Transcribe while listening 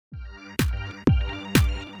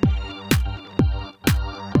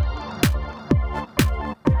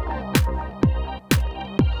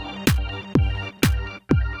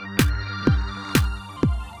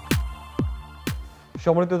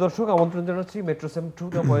সম্মানিত দর্শক, আমন্ত্রণ জানাচ্ছি মেট্রোসেম টু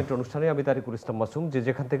দ্য পয়েন্ট অনুষ্ঠানে। আমি তারিকুল ইসলাম মাসুম। যে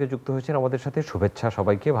যেখান থেকে যুক্ত হয়েছেন আমাদের সাথে শুভেচ্ছা,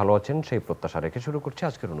 সবাইকে ভালো আছেন সেই প্রত্যাশা রেখে শুরু করছি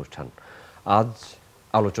আজকের অনুষ্ঠান। আজ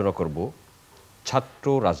আলোচনা করব ছাত্র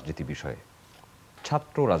রাজনীতি বিষয়ে।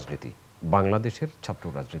 ছাত্র রাজনীতি, বাংলাদেশের ছাত্র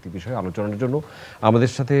রাজনীতি বিষয়ে আলোচনার জন্য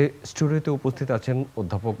আমাদের সাথে স্টুডিওতে উপস্থিত আছেন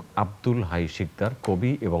অধ্যাপক আব্দুল হাই শিকদার,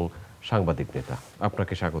 কবি এবং সাংবাদিক নেতা।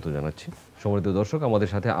 আপনাকে স্বাগত জানাচ্ছি। সম্মানিত দর্শক, আমাদের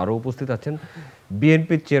সাথে আরও উপস্থিত আছেন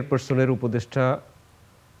বিএনপির চেয়ারপারসনের উপদেষ্টা,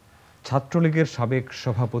 ছাত্রলীগের সাবেক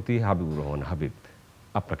সভাপতি হাবিবুর রহমান হাবিব।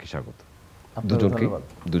 আপনাকে স্বাগত।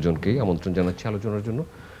 দুজনকেই আমন্ত্রণ জানাচ্ছি আলোচনার জন্য।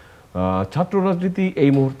 ছাত্র রাজনীতি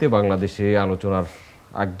এই মুহূর্তে বাংলাদেশে আলোচনার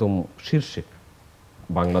একদম শীর্ষে।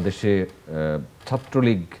 বাংলাদেশে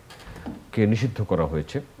ছাত্রলীগকে নিষিদ্ধ করা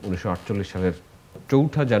হয়েছে। 1948 সালের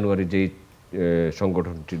 4 জানুয়ারি যেই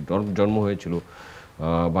সংগঠনটির জন্ম হয়েছিল,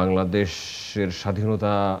 বাংলাদেশের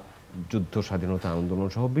স্বাধীনতা যুদ্ধ, স্বাধীনতা আন্দোলন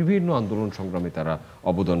সহ বিভিন্ন আন্দোলন সংগ্রামে তারা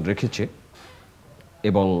অবদান রেখেছে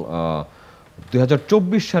এবং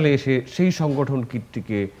 2024 সালে এসে সেই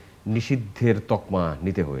সংগঠনটিকে নিষিদ্ধের তকমা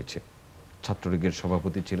নিতে হয়েছে। ছাত্রলীগের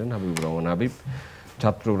সভাপতি ছিলেন হাবিবুর রহমান হাবিব।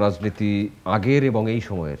 ছাত্র রাজনীতি আগের এবং এই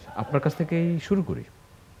সময়ের, আপনার কাছ থেকেই শুরু করি।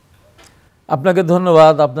 আপনাকে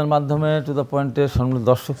ধন্যবাদ। আপনার মাধ্যমে টু দ্য পয়েন্টের সম্মানিত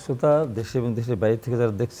দর্শক শ্রোতা, দেশে এবং দেশের বাইরে থেকে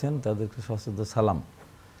যারা দেখছেন তাদেরকে সশ্রদ্ধ সালাম।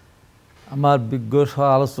 আমার বিজ্ঞ সহ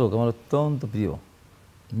আলোচক, আমার অত্যন্ত প্রিয়,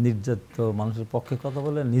 নির্যাতিত মানুষের পক্ষে কথা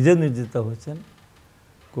বলে নিজে নির্যাতিত হয়েছেন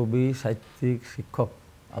কবি, সাহিত্যিক, শিক্ষক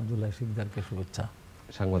আব্দুল হাই শিকদারকে শুভেচ্ছা।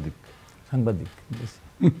 সাংবাদিক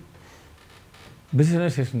বেশি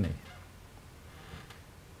শেষ নেই,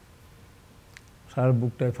 সারা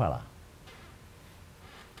বুকটাই ফাড়া,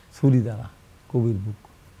 ছুরি দ্বারা কবির বুক।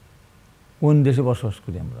 কোন দেশে বসবাস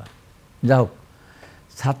করি আমরা? যা হোক,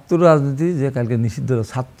 ছাত্র রাজনীতি যে কালকে নিষিদ্ধ হলো,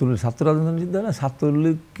 ছাত্র রাজনীতি নিষিদ্ধ হয় না,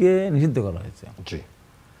 ছাত্রলীগকে নিষিদ্ধ করা হয়েছে,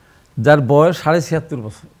 যার বয়স 76.5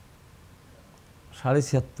 বছর।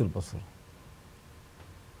 76 বছর।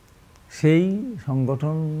 সেই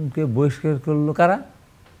সংগঠনকে বহিষ্কার করলো কারা?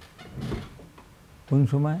 কোন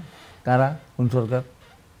সময়? কারা? কোন সরকার?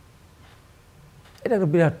 এটা একটা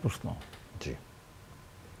বিরাট প্রশ্ন।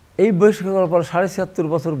 এই বহিষ্কার করার পর 76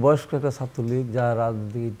 বছর বয়স্ক একটা ছাত্রলীগ, যার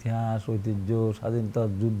রাজনৈতিক ইতিহাস, ঐতিহ্য, স্বাধীনতা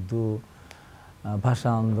যুদ্ধ, ভাষা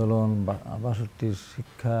আন্দোলন, 62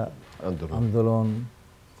 শিক্ষা আন্দোলন,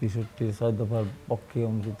 63 6 দফার পক্ষে,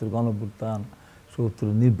 69 গণঅভ্যুত্থান, 70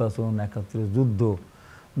 নির্বাচন, 71 যুদ্ধ,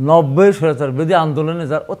 90 স্বৈরাচার বিরোধী আন্দোলনে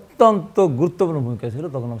যার অত্যন্ত গুরুত্বপূর্ণ ভূমিকা ছিল,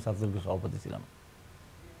 তখন আমি ছাত্রলীগের সভাপতি ছিলাম।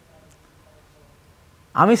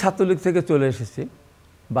 আমি ছাত্রলীগ থেকে চলে এসেছি,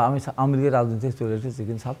 বা আমি আওয়ামী লীগের রাজনীতি থেকে চলে এসেছি,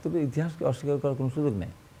 কিন্তু ছাত্রলীগের ইতিহাসকে অস্বীকার করার কোনো সুযোগ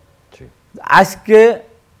নেই। আজকে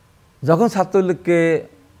যখন ছাত্রলীগকে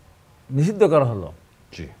নিষিদ্ধ করা হলো,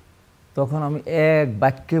 তখন আমি এক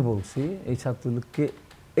বাক্যে বলছি, এই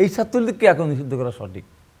ছাত্রলীগকে এখন নিষিদ্ধ করা সঠিক।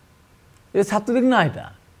 এই ছাত্রলীগ না, এটা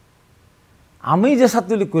আমি যে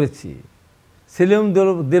ছাত্রলীগ করেছি, সেলিম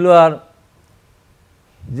দেলোয়ার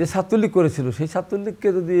যে ছাত্রলীগ করেছিল, সেই ছাত্রলীগকে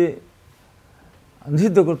যদি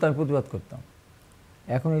নিষিদ্ধ করতাম, আমি প্রতিবাদ করতাম।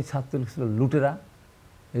 এখন এই ছাত্রলীগ ছিল লুটেরা,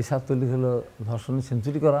 এই ছাত্রলীগ হলো ধর্ষণে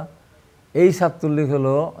সেঞ্চুরি করা, এই ছাত্রলীগ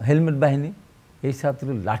হলো হেলমেট বাহিনী, এই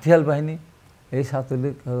ছাত্রলীগ লাঠিয়াল বাহিনী, এই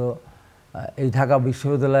ছাত্রলীগ হলো এই ঢাকা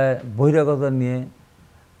বিশ্ববিদ্যালয়ে বহিরাগত নিয়ে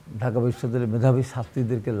ঢাকা বিশ্ববিদ্যালয়ের মেধাবী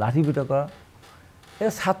ছাত্রীদেরকে লাঠিপিটা করা।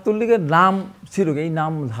 এই ছাত্রলীগের নাম ছিল, এই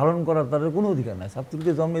নাম ধারণ করার তাদের কোনো অধিকার নাই।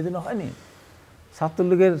 ছাত্রলীগের জন্ম এই জন্য হয়নি।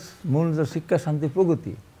 ছাত্রলীগের মূল শিক্ষা, শান্তি,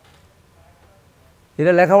 প্রগতি।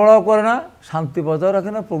 এরা লেখাপড়াও করে না, শান্তি বজায়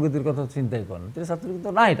রাখে না, প্রগতির কথা চিন্তাই করে না। ছাত্রলীগ তো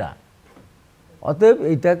না এটা। অতএব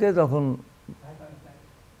এইটাকে যখন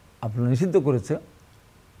আপনার নিষিদ্ধ করেছে,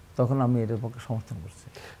 তখন আমি এটার পক্ষে সমর্থন করছি।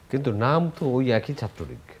 কিন্তু নাম তো ওই একই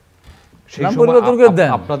ছাত্রলীগ। নাম পরিবর্তন করে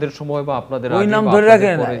দেন, আপনাদের সময় বা আপনাদের ওই নাম ধরে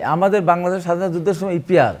রাখেন। আমাদের বাংলাদেশ স্বাধীনতা যুদ্ধের সময়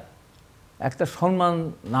ইপিআর একটা সম্মান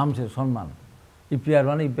নাম ছিল, সম্মান। ইপিআর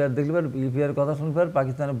মানে, ইপিআর দেখলে ইপিআর কথা শুনতে পারে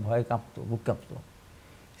পাকিস্তানের ভয় কাঁপতো, বুক কাঁপতো।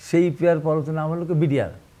 সেই ইপিআর পরবর্তী নাম হলো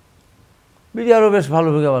বিডিআর। বিডিআরও বেশ ভালো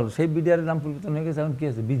ভূমিকা ভালো। সেই বিডিআরের নাম পরিবর্তন হয়ে গেছে, এখন কী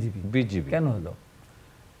আছে? বিজেপি। কেন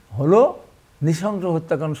হলো? নৃশংস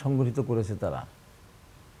হত্যাকাণ্ড সংগঠিত করেছে তারা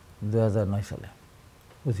 2009 সালে,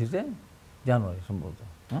 25 জানুয়ারি সম্ভবত,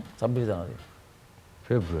 26 জানুয়ারি,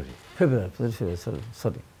 ফেব্রুয়ারি,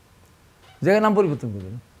 সরি, জায়গায় নাম পরিবর্তন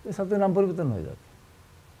করবেন। এই ছাত্রলীগ নাম পরিবর্তন হয়ে যাবে।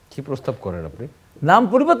 কি প্রস্তাব করেন আপনি? নাম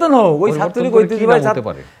পরিবর্তন হোক। ওই ছাত্রলীগ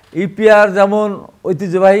ঐতিহ্যবাহী, ইপিআর যেমন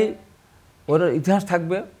ঐতিহ্যবাহী, ওর ইতিহাস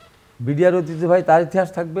থাকবে। বিডিআর ঐতিহ্যবাহী, তার ইতিহাস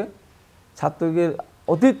থাকবে। ছাত্রলীগের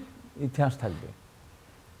অতীত ইতিহাস থাকবে।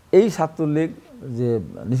 এই ছাত্রলীগ যে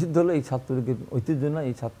নিষিদ্ধ হলো, এই ছাত্রলীগের ঐতিহ্য না,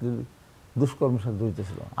 এই ছাত্রলীগ দুষ্কর্মের সাথে জড়িত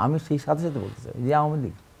ছিল। আমি সেই সাথে সাথে বলতে চাই যে আওয়ামী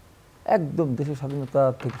লীগ একদম দেশের স্বাধীনতা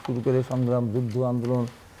থেকে শুরু করে সংগ্রাম, যুদ্ধ, আন্দোলন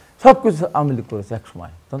সব কিছু আওয়ামী লীগ করেছে এক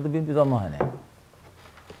সময়, তখন তো বিএনপি জন্ম হয় না।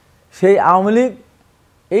 সেই আওয়ামী লীগ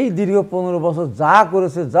এই দীর্ঘ 15 বছর যা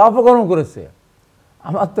করেছে, যা অপকর্ম করেছে,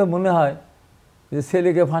 আমার তো মনে হয় যে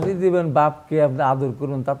ছেলেকে ফাঁসি দিবেন, বাপকে আপনি আদর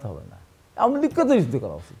করবেন, তা তো হবে না। আওয়ামী লীগকে তো নিষিদ্ধ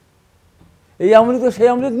করা উচিত। এই আওয়ামী লীগ তো সেই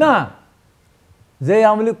আওয়ামী লীগ না যে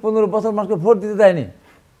আওয়ামী লীগ 15 বছর মানুষকে ভোট দিতে দেয়নি।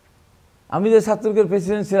 আমি যে ছাত্রলীগের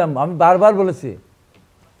প্রেসিডেন্ট ছিলাম, আমি বারবার বলেছি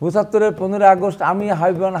 75-এর 15 আগস্ট আমি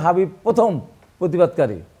হাবিব প্রথম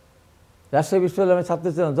প্রতিবাদকারী। রাজশাহী বিশ্ববিদ্যালয়ের ছাত্র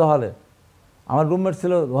ছিলাম জহালে, আমার রুমমেট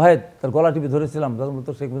ছিল ওয়াহেদ, তার গলা টিপে ধরেছিলাম যখন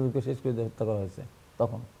তো শেখ মুজিবকে শেষ করে হত্যা করা হয়েছে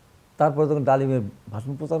তখন। তারপরে যখন ডালিমের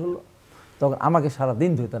ভাষণ প্রচার হলো তখন আমাকে সারা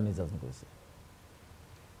দিন ধরে তার নির্যাতন করেছে।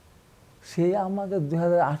 সে আমাকে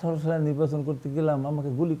 2018 সালে নির্বাচন করতে গেলাম, আমাকে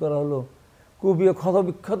গুলি করা হলো, কুপিয়ে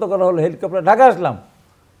ক্ষতবিক্ষত করা হলো, হেলিকপ্টারে ঢাকা আসলাম,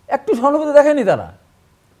 একটু সহানুভূতি দেখেনি তারা।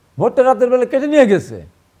 ভোটটা রাতের বেলা কেটে নিয়ে গেছে,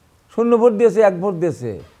 0 ভোট দিয়েছে, 1 ভোট দিয়েছে,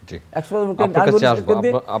 100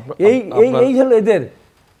 এই হলো এদের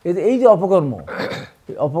এই যে অপকর্ম,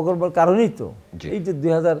 অপকর্মের কারণেই তো এই যে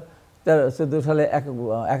 2014 সালে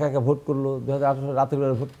একা ভোট করলো, 2018 সালে রাতের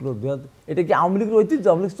বেলা ভোট করলো। এটা কি আওয়ামী লীগের ঐতিহ্য?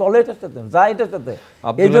 আওয়ামী লীগ চলে এটার সাথে, যা এটার সাথে।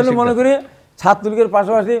 এই জন্য মনে করি ছাত্রলীগের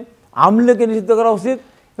পাশাপাশি আওয়ামী লীগকে নিষিদ্ধ করা উচিত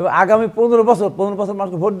এবং আগামী 15 বছর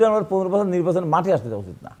মানুষকে ভোট দেওয়ার 15 বছর নির্বাচনের মাঠে আসতে দেওয়া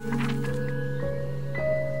উচিত না।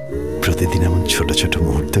 প্রতিদিন এমন ছোট ছোট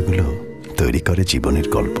মুহূর্তগুলো তৈরি করে জীবনের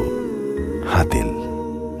গল্প। Hatil,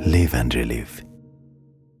 live and relieve.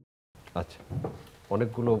 আচ্ছা,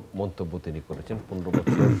 অনেকগুলো মন্তব্য তিনি করেছেন। 15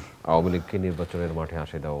 বছর আওয়ামী লীগকে নির্বাচনের মাঠে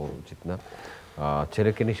আসে দেওয়া উচিত না,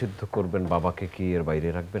 ছেলেকে নিষিদ্ধ করবেন, বাবাকে কি এর বাইরে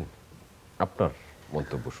রাখবেন? আপনার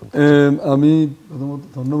মন্তব্য শুনতে আমি প্রথমত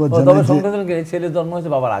ধন্যবাদ জানাই। ছেলে জন্ম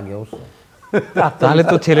হয়েছে বাবার আগে, অবশ্য তাহলে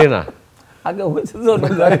তো ছেলে না, আগে হয়েছে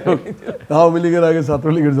আওয়ামী লীগের আগে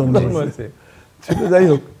ছাত্রলীগের জন্ম হয়েছে। সেটা যাই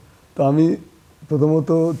হোক, তো আমি প্রথমত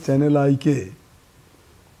চ্যানেল আইকে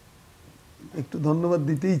একটু ধন্যবাদ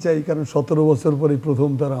দিতেই চাই, কারণ 17 বছর পরে প্রথম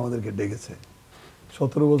তারা আমাদেরকে ডেকেছে।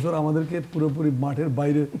 17 বছর আমাদেরকে পুরোপুরি মাঠের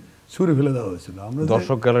বাইরে ছুড়ে ফেলে দেওয়া হয়েছিল। আমরা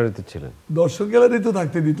দর্শক গ্যালারিতে ছিলেন, দর্শক গ্যালারি তো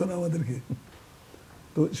থাকতে দিত না আমাদেরকে।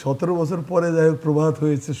 তো 17 বছর পরে যাই হোক প্রভাত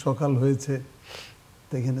হয়েছে, সকাল হয়েছে,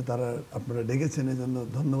 তো এখানে তারা আপনারা ডেকেছেন, এজন্য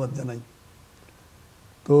ধন্যবাদ জানাই।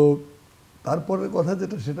 তো তারপরের কথা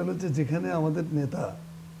যেটা, সেটা হচ্ছে যেখানে আমাদের নেতা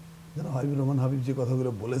যারা হাবিবুর রহমান হাবিব যে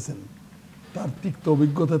কথাগুলো বলেছেন, তার তিক্ত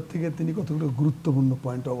অভিজ্ঞতার থেকে তিনি কতগুলো গুরুত্বপূর্ণ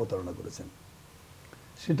পয়েন্ট অবতারণা করেছেন।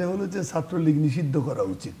 সেটা হলো যে ছাত্রলীগ নিষিদ্ধ করা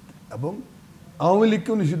উচিত এবং আওয়ামী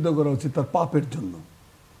লীগকেও নিষিদ্ধ করা উচিত তার পাপের জন্য।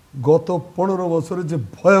 গত 15 বছরে যে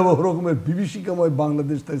ভয়াবহ রকমের বিভীষিকাময়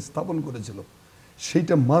বাংলাদেশ তাই স্থাপন করেছিল,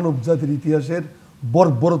 সেইটা মানব জাতির ইতিহাসের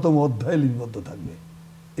বর্বরতম অধ্যায়ে লিপিবদ্ধ থাকবে।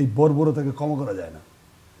 এই বর্বরতাকে ক্ষমা করা যায় না।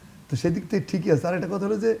 তো সেদিক থেকে ঠিকই আছে। আর একটা কথা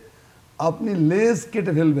হলো যে আপনি লেজ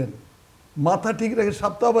কেটে ফেলবেন, মাথা ঠিক রেখে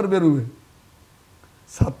সাপ তো আবার বেরোবে।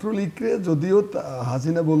 ছাত্রলীগকে যদিও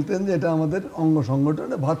হাসিনা বলতেন যে এটা আমাদের অঙ্গ সংগঠন,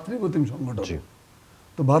 ভাতৃপ্রতিম সংগঠন,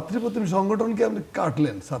 তো ভাতৃপ্রতিম সংগঠনকে আপনি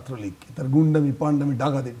কাটলেন ছাত্রলীগকে তার গুন্ডামি পান্ডামি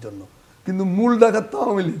ডাকাতির জন্য, কিন্তু মূল ডাকাত তো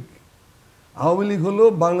আওয়ামী লীগ। আওয়ামী লীগ হলো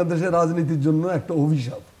বাংলাদেশের রাজনীতির জন্য একটা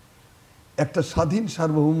অভিশাপ। একটা স্বাধীন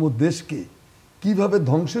সার্বভৌম দেশকে কিভাবে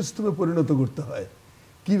ধ্বংসস্তূপে পরিণত করতে হয়,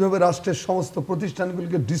 কিভাবে রাষ্ট্রের সমস্ত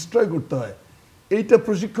প্রতিষ্ঠানগুলিকে ডিস্ট্রয় করতে হয়, এইটা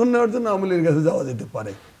প্রশিক্ষণ নেওয়ার জন্য আওয়ামী লীগের কাছে যাওয়া যেতে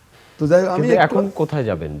পারে। তো যাই হোক, আমি এখন কোথায়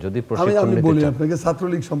যাবেন যদি আমি বলি আপনাকে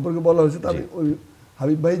ছাত্রলীগ সম্পর্কে বলা হয়েছে। তবে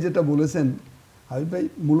হাবিব ভাই যেটা বলেছেন, হাবিব ভাই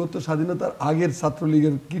মূলত স্বাধীনতার আগের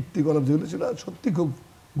ছাত্রলীগের কীর্তিকলাপ যেগুলো ছিল সত্যি খুব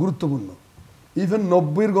গুরুত্বপূর্ণ। ইভেন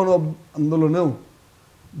 90-এর গণ আন্দোলনেও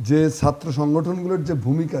যে ছাত্র সংগঠনগুলোর যে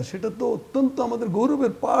ভূমিকা, সেটা তো অত্যন্ত আমাদের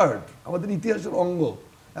গৌরবের পার্ট, আমাদের ইতিহাসের অঙ্গ,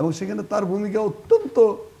 এবং সেখানে তার ভূমিকা অত্যন্ত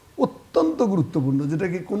অত্যন্ত গুরুত্বপূর্ণ,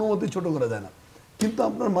 যেটাকে কোনো মতেই ছোট করা যায় না। কিন্তু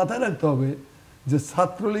আপনার মাথায় রাখতে হবে যে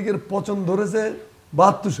ছাত্রলীগের পচন ধরেছে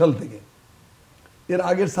 72 সাল থেকে। এর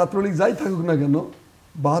আগের ছাত্রলীগ যাই থাকুক না কেন,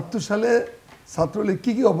 72 সালে ছাত্রলীগ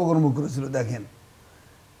কি কি অপকর্ম করেছিল দেখেন।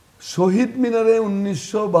 শহীদ মিনারে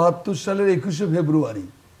 1972 সালের 21শে ফেব্রুয়ারি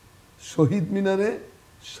শহীদ মিনারে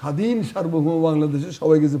স্বাধীন সার্বভৌম বাংলাদেশে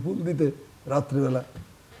সবাই গেছে ফুল দিতে, রাত্রিবেলা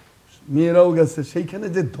মেয়েরাও গেছে। সেইখানে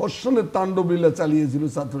যে ধর্ষণের তাণ্ডবলীলা চালিয়েছিল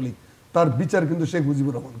ছাত্রলীগ, তার বিচার কিন্তু শেখ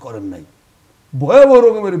মুজিবুর রহমান করেন নাই। ভয়াবহ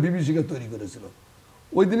রকমের বিভীষিকা তৈরি করেছিল।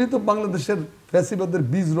 ওই দিনই তো বাংলাদেশের ফ্যাসিবাদের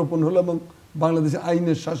বীজ রোপণ হলো এবং বাংলাদেশে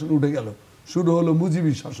আইনের শাসন উঠে গেল, শুরু হলো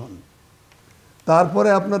মুজিবি শাসন। তারপরে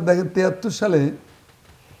আপনার দেখেন 73 সালে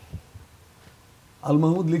আল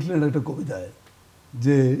মাহমুদ লিখলেন একটা কবিতায়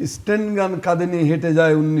যে স্ট্যান্ড গান কাঁধে নিয়ে হেঁটে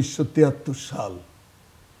যায় 1973 সাল।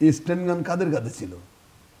 এই স্ট্যান্ড গান কাদের কাঁধে ছিল?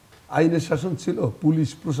 আইনের শাসন ছিল, পুলিশ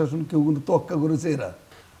প্রশাসন কেউ কিন্তু তোয়াক্কা করেছে এরা।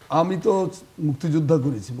 আমি তো মুক্তিযুদ্ধ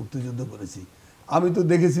করেছি, আমি তো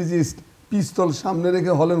দেখেছি যে পিস্তল সামনে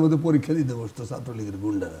রেখে হলের মধ্যে পরীক্ষা দিতে বসতো ছাত্রলীগের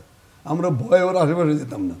গুন্ডারা, আমরা ভয়ে ওর আশেপাশে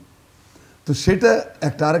যেতাম না। তো সেটা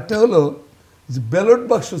একটা। আরেকটা হলো যে ব্যালট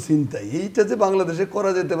বাক্স ছিনতাই, এইটা যে বাংলাদেশে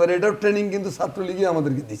করা যেতে পারে এটাও ট্রেনিং কিন্তু ছাত্রলীগই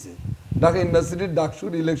আমাদেরকে দিছে। ঢাকা ইউনিভার্সিটির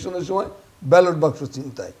ডাকসুর ইলেকশনের সময় ব্যালট বাক্স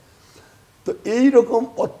ছিনতাই। তো এইরকম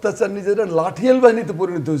অত্যাচার নিজেরা লাঠিয়াল বাহিনীতে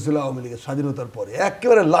পরিণত হয়েছিল আওয়ামী লীগের স্বাধীনতার পরে,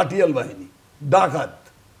 একেবারে লাঠিয়াল বাহিনী, ডাকাত।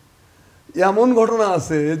 এমন ঘটনা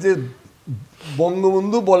আছে যে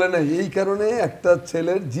বঙ্গবন্ধু বলে নাই এই কারণে একটা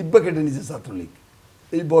ছেলের জিব্বা কেটে নিয়েছে ছাত্রলীগ,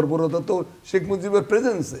 এই বর্বরতা তো শেখ মুজিবের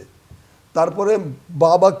প্রেজেন্সে। তারপরে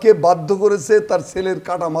বাবাকে বাধ্য করেছে তার ছেলের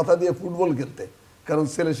কাটা মাথা দিয়ে ফুটবল খেলতে, কারণ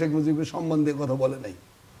ছেলে শেখ মুজিবকে সম্মান দিয়ে কথা বলে নাই।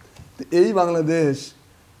 তো এই বাংলাদেশ,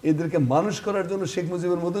 এদেরকে মানুষ করার জন্য শেখ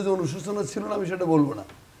মুজিবের মধ্যে যে অনুশোচনা ছিল না আমি সেটা বলবো না,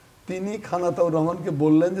 তিনি খান আতাউর রহমানকে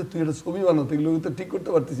বললেন যে তুই একটা ছবি বানাতে, এগুলো তো ঠিক করতে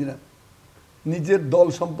পারতেছি না। নিজের দল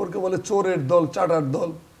সম্পর্কে বলে চোরের দল, চাটার দল,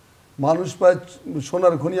 মানুষ পায়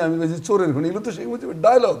সোনার খনি, আমি বলছি চোরের খনি। এগুলো তো শেখ মুজিবের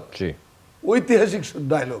ডায়লগ, ঐতিহাসিক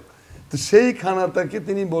ডায়লগ। তো সেই খানাতাকে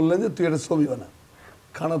তিনি বললেন যে তুই একটা ছবি বানা।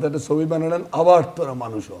 খানাতা একটা ছবি বানালেন, আবার তোরা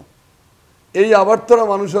মানুষ হ। এই আবার তোরা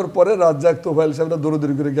মানুষ হওয়ার পরে রাজ্জাক তোফায়েল সাহেবরা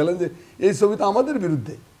দৌড়দৌড়ি করে গেলেন যে এই ছবি তো আমাদের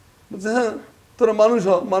বিরুদ্ধে। বলছে হ্যাঁ তোরা মানুষ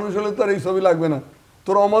হ, মানুষ হলে তো আর এই ছবি লাগবে না,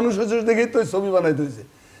 তোরা অমানুষ হয়েছিস দেখেই তো এই ছবি বানাইতে হয়েছে।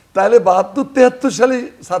 তাহলে 72-73 সালে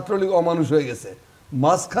ছাত্রলীগ অমানুষ হয়ে গেছে।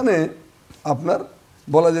 মাঝখানে আপনার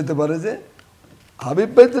বলা যেতে পারে যে হাবিব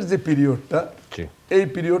ভাইদের যে পিরিয়ডটা, এই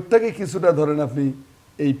পিরিয়ডটাকে কিছুটা ধরেন আপনি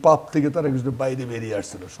এই পাপ থেকে তারা কিছুটা বাইরে বেরিয়ে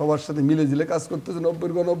আসছিল, সবার সাথে মিলে ঝিলে কাজ করতেছে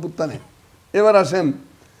 90-এর গণঅভ্যুত্থানে। এবার আসেন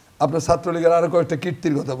আপনার ছাত্রলীগের আরো কয়েকটা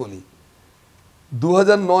কীর্তির কথা বলি।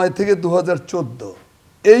 2009 থেকে 2014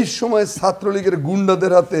 এই সময় ছাত্রলীগের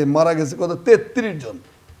গুন্ডাদের হাতে মারা গেছে কত, 33 জন,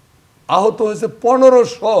 আহত হয়েছে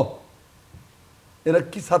 1500। এরা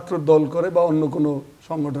কি ছাত্র দল করে বা অন্য কোনো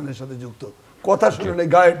সংগঠনের সাথে যুক্ত, কথা শুনে নেই,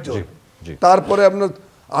 গায়ের জোর। তারপরে আপনার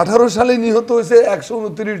 18 সালে নিহত হয়েছে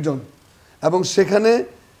 129 জন, এবং সেখানে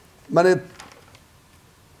মানে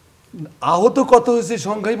আহত কত হয়েছে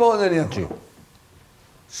সংখ্যাই পাওয়া যায়নি এখন।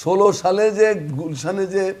 16 সালে যে গুলশানে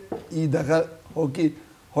যে দেখা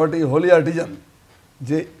হোলি আর্টিজান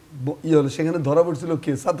যে হলো, সেখানে ধরা পড়ছিল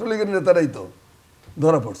কে, ছাত্রলীগের নেতারাই তো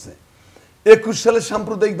ধরা পড়ছে। 21 সালে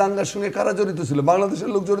সাম্প্রদায়িক দাঙ্গার সঙ্গে কারা জড়িত ছিল, বাংলাদেশের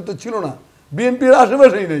লোক জড়িত ছিল না, বিএনপির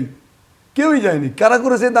আশেপাশেই নেই, কেউই যায়নি। কারা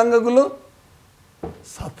করেছে এই দাঙ্গাগুলো,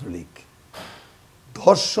 ছাত্রলীগ।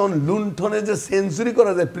 ধর্ষণ লুণ্ঠনে যে সেঞ্চুরি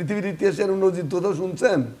করা যায় পৃথিবীর ইতিহাসের নজির কোথাও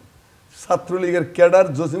শুনছেন? ছাত্রলীগের ক্যাডার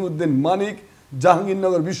জসিমউদ্দিন মানিক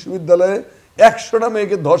জাহাঙ্গীরনগর বিশ্ববিদ্যালয়ে 100টা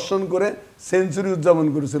মেয়েকে ধর্ষণ করে সেঞ্চুরি উদযাপন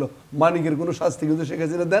করেছিল। মানিকের কোনো শাস্তি কিন্তু শেখ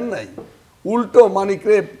হাসিনা দেন নাই, উল্টো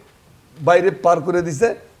মানিকরে বাইরে পার করে দিছে,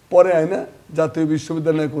 পরে আয়না জাতীয়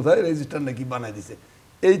বিশ্ববিদ্যালয়ে কোথায় রেজিস্টার নাকি বানায় দিছে।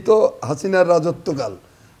 এই তো হাসিনার রাজত্বকাল।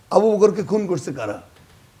 আবু বকরকে খুন করছে কারা?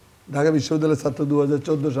 ঢাকা বিশ্ববিদ্যালয়ের ছাত্র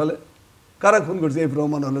 2014 সালে কারা খুন করছে? এফ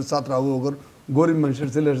রহমান হলের ছাত্র আবু বকর, গরিব মানুষের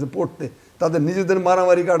ছেলে এসে পড়তে, তাদের নিজেদের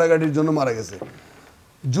মারামারি কাটাকাটির জন্য মারা গেছে।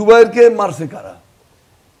 জুবাইরকে মারছে কারা?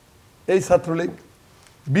 এই ছাত্রলীগ।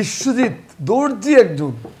 বিশ্বজিৎ দর্জি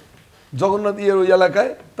একজন, জগন্নাথ ওই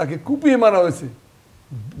এলাকায় তাকে কুপিয়ে মারা হয়েছে,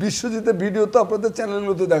 বিশ্বজিতের ভিডিও তো আপনাদের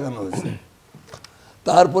চ্যানেলগুলোতে দেখানো হয়েছে।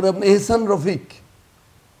 তারপরে আপনি এহসান রফিক,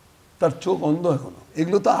 তার চোখ অন্ধ এখনো,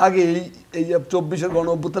 এগুলো তো আগে এই 24-এর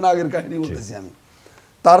গণঅভ্যুত্থান আগের কাহিনী বলতেছি আমি।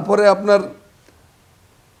 তারপরে আপনার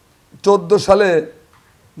 14 সালে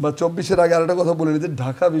বা 24-এর আগে আরেকটা কথা বলে নিতে,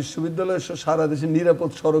 ঢাকা বিশ্ববিদ্যালয়ের সারা দেশে নিরাপদ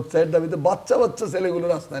সড়ক চাইয়ের দাবিতে বাচ্চা ছেলেগুলো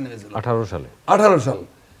রাস্তায় নেমেছিল 18 সাল।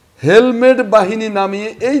 হেলমেট বাহিনী নামিয়ে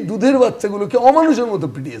এই দুধের বাচ্চাগুলোকে অমানুষের মতো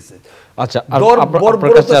পিটিয়েছে। আচ্ছা,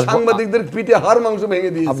 সাংবাদিকদের পিটে হাড় মাংস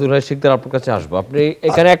ভেঙে দিয়েছে। আব্দুল রাহিদ শিকদার, আপনার কাছে আসবো। আপনি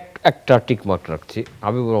এখানে একটা টিকমার্ক রাখছি,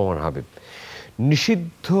 হাবিবুর রহমান হাবিব,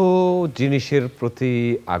 নিষিদ্ধ জিনিসের প্রতি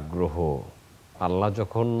আগ্রহ। আল্লাহ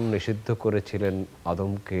যখন নিষিদ্ধ করেছিলেন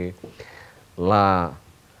আদমকে,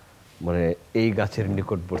 মানে এই গাছের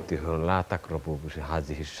নিকটবর্তী হল, লা তাকরাবু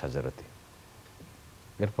হাযিহিস শাজারাতি,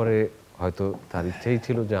 এরপরে হয়তো তার ইচ্ছাই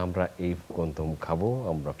ছিল যে আমরা এই গন্ধম খাবো,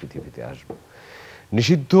 আমরা পৃথিবীতে আসব।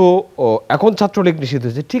 নিষিদ্ধ এখন ছাত্রলীগ নিষিদ্ধ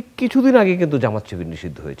হয়েছে, ঠিক কিছুদিন আগে কিন্তু জামাত শিবির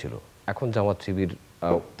নিষিদ্ধ হয়েছিল। এখন জামাত শিবির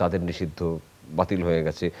তাদের নিষিদ্ধ বাতিল হয়ে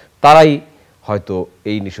গেছে, তারাই হয়তো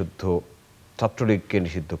এই নিষিদ্ধ ছাত্রলীগকে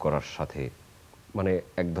নিষিদ্ধ করার সাথে মানে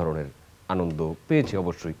এক ধরনের আনন্দ পেয়েছে।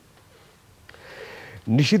 অবশ্যই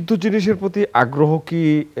নিষিদ্ধ জিনিসের প্রতি আগ্রহ কি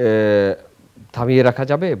থামিয়ে রাখা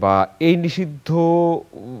যাবে, বা এই নিষিদ্ধ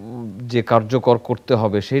যে কার্যকর করতে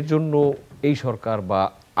হবে সেই জন্য এই সরকার বা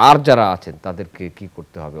আর যারা আছেন তাদেরকে কি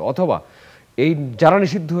করতে হবে, অথবা এই যারা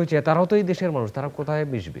নিষিদ্ধ হয়েছে তারাও তো এই দেশের মানুষ, তারা কোথায়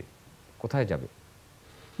মিশবে, কোথায় যাবে?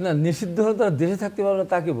 না, নিষিদ্ধ হলে তারা দেশে থাকতে পারবে না,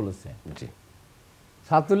 তাকে বলেছে। জি,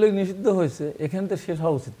 ছাত্রলীগ নিষিদ্ধ হয়েছে, এখানে তো শেষ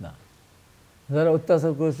হওয়া উচিত না। যারা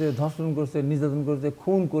অত্যাচার করেছে, ধর্ষণ করেছে, নির্যাতন করেছে,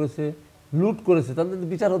 খুন করেছে, লুট করেছে, তাদের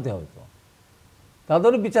বিচার হতে হবে। তো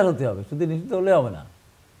তাদেরও বিচার হতে হবে, শুধু নিষিদ্ধ হলে হবে না।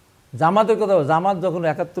 জামাতের কথা, জামাত যখন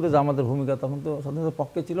 ৭১-এ জামাতের ভূমিকা তখন তো স্বাধীনতার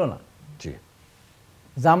পক্ষে ছিল না।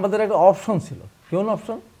 জামাতের একটা অপশন ছিল। কেমন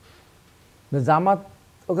অপশন? জামাত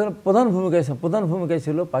ওখানে প্রধান ভূমিকায়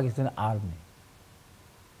ছিল পাকিস্তানি আর্মি।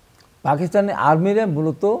 পাকিস্তানি আর্মিরা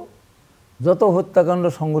মূলত যত হত্যাকাণ্ড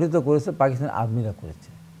সংগঠিত করেছে পাকিস্তানি আর্মিরা করেছে,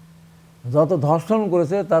 যত ধর্ষণ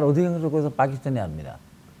করেছে তার অধিকাংশ করেছে পাকিস্তানি আর্মিরা।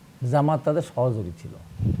 জামাত তাদের সহযোগী ছিল,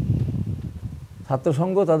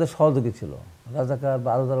 ছাত্রসংঘ তাদের সহযোগী ছিল, রাজাকার বা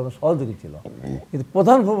আরো যারা সহযোগী ছিল, কিন্তু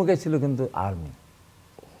প্রধান ভূমিকায় ছিল কিন্তু আর্মি।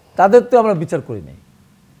 তাদের তো আমরা বিচার করি নাই,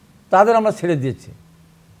 তাদের আমরা ছেড়ে দিয়েছি।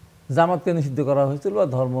 জামাতকে নিষিদ্ধ করা হয়েছিল বা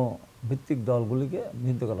ধর্মভিত্তিক দলগুলিকে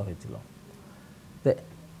নিষিদ্ধ করা হয়েছিল। তো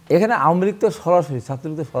এখানে আওয়ামী লীগ তো সরাসরি,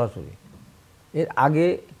 ছাত্রলীগ তো সরাসরি, এর আগে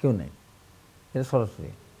কেউ নেই, এটা সরাসরি।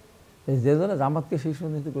 যে জন্য জামাতকে সেই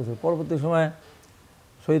সময় নিষিদ্ধ করেছিল। পরবর্তী সময়ে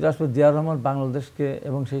শহীদ রাষ্ট্রপতি জিয়াউর রহমান বাংলাদেশকে,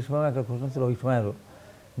 এবং সেই সময় একটা ঘোষণা ছিল ওই সময়ও,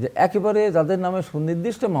 যে একেবারে যাদের নামে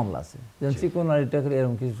সুনির্দিষ্ট মামলা আছে, যেমন চিকন আলিটাকের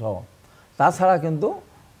এরকম কিছু সহ, তাছাড়া কিন্তু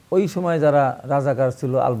ওই সময় যারা রাজাকার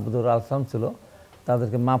ছিল, আলবদর আলসাম ছিল,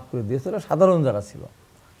 তাদেরকে মাফ করে দিয়েছিল। সাধারণ যারা ছিল,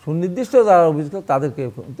 সুনির্দিষ্ট যারা অভিযুক্ত, তাদেরকে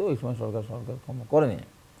কিন্তু ওই সময় সরকার ক্ষমা করেনি।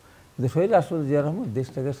 কিন্তু শহীদ রাষ্ট্রপতি জিয়াউর রহমান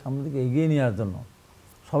দেশটাকে সামনের দিকে এগিয়ে নেওয়ার জন্য,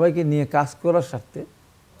 সবাইকে নিয়ে কাজ করার স্বার্থে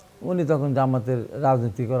উনি তখন জামাতের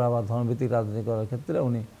রাজনীতি করা বা ধর্মভিত্তিক রাজনীতি করার ক্ষেত্রে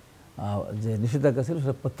উনি যে নিষেধাজ্ঞা ছিল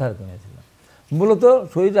সেটা প্রত্যাহার করে নিয়েছিলেন। মূলত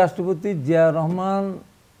শহীদ রাষ্ট্রপতি জিয়াউর রহমান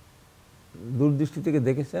দূরদৃষ্টি থেকে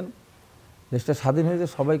দেখেছেন দেশটা স্বাধীন হয়েছে,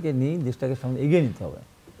 সবাইকে নিয়ে দেশটাকে সামনে এগিয়ে নিতে হবে,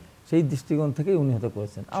 সেই দৃষ্টিকোণ থেকেই উনি হয়তো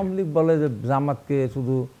করেছেন। আওয়ামী লীগ বলে যে জামাতকে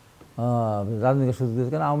শুধু রাজনীতির সুযোগ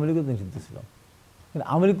দিয়েছে, কারণ আওয়ামী লীগও নিষিদ্ধ ছিল, কিন্তু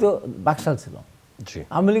আওয়ামী লীগ তো বাকশাল ছিল,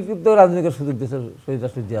 আওয়ামী লীগ তো রাজনীতির সুযোগ দিয়েছে শহীদ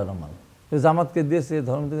রাষ্ট্রপতি জিয়াউর রহমান। জামাতকে দিয়েছে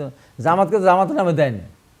ধর্ম, জামাতকে জামাতের নামে দেয়নি,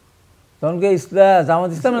 তখনকে জামাত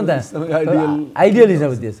ইসলাম নামে দেয়, আইডিয়াল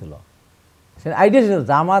হিসাবে দিয়েছিল। সে আইডিয়াল হিসাবে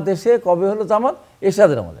জামাত এসে কবে হলো জামাত?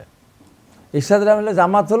 এরশাদের আমলে। এরশাদের আমলে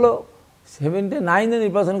জামাত হলো 79-এ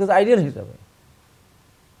নির্বাচন করেছে আইডিয়াল হিসাবে,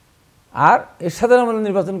 আর এরশাদের আমলে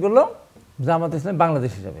নির্বাচন করলো জামাত ইসলাম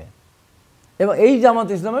বাংলাদেশ হিসাবে। এবং এই জামাত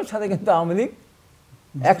ইসলামের সাথে কিন্তু আওয়ামী লীগ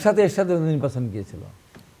একসাথে এরশাদের নির্বাচন গিয়েছিল,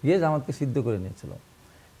 গিয়ে জামাতকে সিদ্ধ করে নিয়েছিল।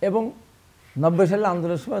 এবং 90 সালের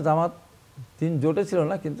আন্দোলনের সময় জামাত 3 জোটে ছিল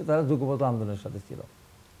না, কিন্তু তারা যুগপৎ আন্দোলনের সাথে ছিল,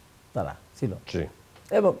 তারা ছিল,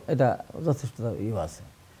 এবং এটা যথেষ্ট আছে।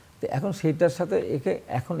 তো এখন সেইটার সাথে একে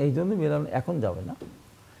এখন এই জন্য মেলানো এখন যাবে না,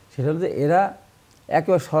 সেটা হলো যে এরা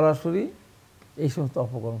একেবারে সরাসরি এই সমস্ত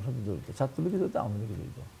অপকর্মের সাথে জড়িত, ছাত্রলীগ জড়িত, আওয়ামী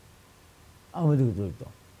লীগ জড়িত।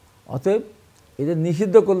 অতএব এদের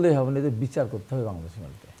নিষিদ্ধ করলেই হবে না, এদের বিচার করতে হবে বাংলাদেশের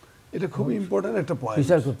মধ্যে। এটা খুব ইম্পর্টেন্ট একটা পয়েন্ট,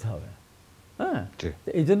 বিচার করতে হবে। হ্যাঁ,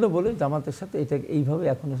 এই জন্য বলে জামাতের সাথে এটা এইভাবে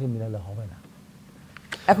এখন এসে মিলালে হবে না।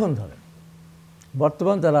 এখন ধরে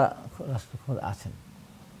বর্তমান যারা রাষ্ট্রক্ষমতা আছেন,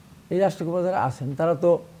 এই রাষ্ট্রক্ষমতা যারা আছেন, তারা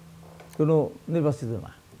তো কোনো নির্বাচিত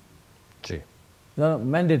না,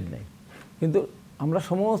 ম্যান্ডেট নেই, কিন্তু আমরা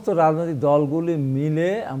সমস্ত রাজনৈতিক দলগুলি মিলে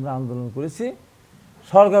আমরা আন্দোলন করেছি,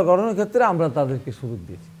 সরকার গঠনের ক্ষেত্রে আমরা তাদেরকে সুযোগ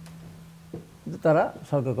দিয়েছি, কিন্তু তারা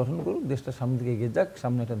সরকার গঠন করুক, দেশটা সামনে দিকে এগিয়ে যাক,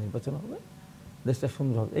 সামনে একটা নির্বাচন হবে, দেশটা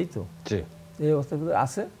সুন্দর হবে। এই তো এই অবস্থার ভিতরে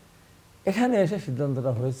আছে। এখানে এসে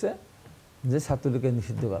সিদ্ধান্তটা হয়েছে যে ছাত্রলীগকে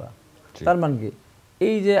নিষিদ্ধ করা। তার মানে কি,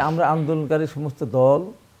 এই যে আমরা আন্দোলনকারী সমস্ত দল,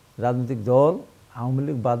 রাজনৈতিক দল, আওয়ামী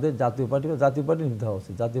লীগ বাদে জাতীয় পার্টি নিষিদ্ধ হওয়া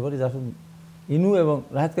উচিত। জাতীয় পার্টি জাসদ ইনু এবং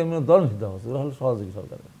রাহাত কামিনের দল নিষিদ্ধ হওয়া উচিত, ওরা হলো সহযোগী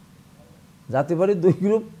সরকারের। জাতীয় পার্টির 2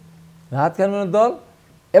 গ্রুপ, রাহাত কামিনের দল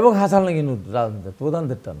এবং হাসান আলী ইনুর রাজনীতি,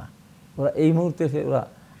 প্রধানদেরটা না। ওরা এই মুহূর্তে এসে ওরা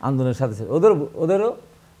আন্দোলনের সাথে ওদেরও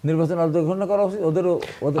নির্বাচন ঘোষণা করা উচিত,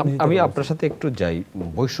 আমি আপনার সাথে একটু যাই।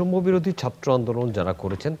 বৈষম্য বিরোধী ছাত্র আন্দোলন যারা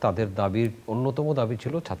করেছেন তাদের দাবির অন্যতম দাবি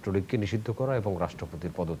ছিল ছাত্রলীগকে নিষিদ্ধ করা এবং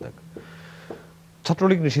রাষ্ট্রপতির পদত্যাগ।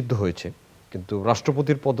 ছাত্রলীগ নিষিদ্ধ হয়েছে, কিন্তু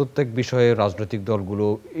রাষ্ট্রপতির পদত্যাগ বিষয়ে রাজনৈতিক দলগুলো,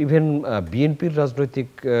 ইভেন বিএনপির রাজনৈতিক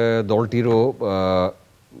দলটিরও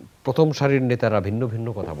প্রথম সারির নেতারা ভিন্ন ভিন্ন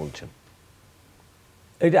কথা বলছেন।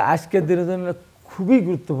 এটা আজকের দিনের জন্য খুবই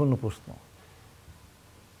গুরুত্বপূর্ণ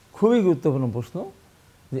প্রশ্ন,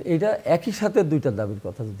 যে এটা একই সাথে 2টা দাবির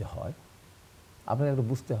কথা যদি হয়, আপনাকে একটা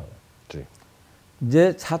বুঝতে হবে যে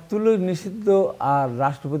ছাত্রলীগ নিষিদ্ধ আর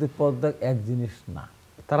রাষ্ট্রপতির পদত্যাগ এক জিনিস না।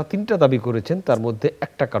 তারা 3টা দাবি করেছেন, তার মধ্যে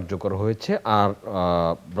একটা কার্যকর হয়েছে, আর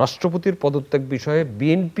রাষ্ট্রপতির পদত্যাগ বিষয়ে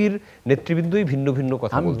বিএনপির নেতৃবৃন্দই ভিন্ন ভিন্ন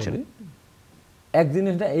কথা বলছেন। এক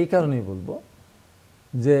জিনিস না, এই কারণেই বলবো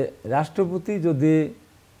যে রাষ্ট্রপতি যদি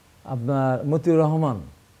আপনার মতিউর রহমান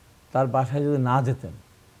তার বাসায় যদি না যেতেন,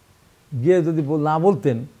 গিয়ে যদি না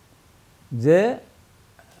বলতেন যে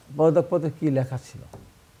পদত্যাগপত্রে কী লেখা ছিল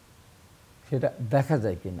সেটা দেখা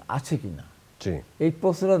যায় কিনা, আছে কিনা, এই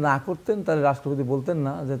প্রশ্নটা না করতেন তাহলে রাষ্ট্রপতি বলতেন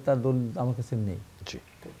না যে তার দলিল আমার কাছে নেই,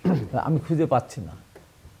 আমি খুঁজে পাচ্ছি না।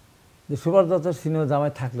 যে সুভাষ দত্তের সিনেমা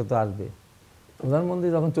জামাই থাকলে তো আসবে। প্রধানমন্ত্রী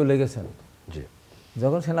যখন চলে গেছেন,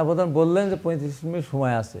 যখন সেনাপ্রধান বললেন যে 35 মিনিট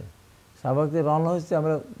সময় আছে, স্বাভাবিক রওনা হয়েছে,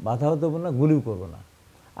 আমরা বাধাও দেবো না, গুলিও করবো না,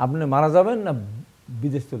 আপনি মারা যাবেন না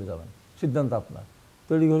বিদেশ চলে যাবেন, সিদ্ধান্ত আপনার।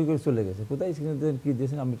 তড়িঘড়ি করে চলে গেছে। কোথায় কী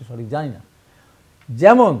দিয়েছেন আমি তো সঠিক জানি না।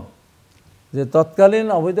 যেমন যে তৎকালীন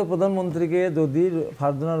অবৈধ প্রধানমন্ত্রীকে যদি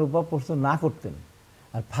ফারজানা রূপা প্রশ্ন না করতেন,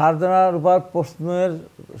 আর ফারজানা রূপার প্রশ্নের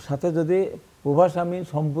সাথে যদি প্রভাস আমিন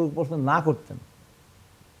সম্পর্ক প্রশ্ন না করতেন,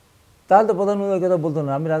 তাহলে তো প্রধানমন্ত্রীর কথা বলতো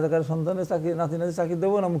না আমি রাজাকারের সন্তানের চাকরি নাতি চাকরি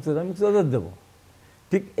দেবো না মুক্তিযোদ্ধাদের দেবো।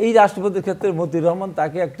 ঠিক এই রাষ্ট্রপতির ক্ষেত্রে মতিউর রহমান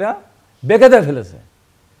তাকে একটা বেকায়দায় ফেলেছে।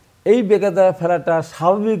 এই বেকায়দায় ফেলাটা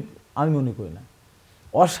স্বাভাবিক আমি মনে করি না,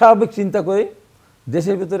 অস্বাভাবিক চিন্তা করি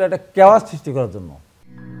দেশের ভিতরে একটা কেওয়াস সৃষ্টি করার জন্য।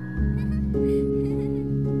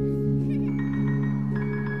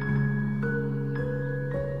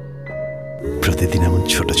 প্রতিদিন এমন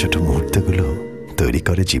ছোট ছোট মুহূর্তগুলো তৈরি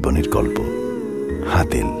করে জীবনের গল্প।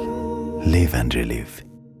 Hatil, live and relieve.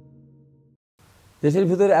 দেশের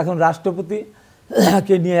ভিতরে এখন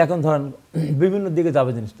রাষ্ট্রপতিকে নিয়ে এখন ধরেন বিভিন্ন দিকে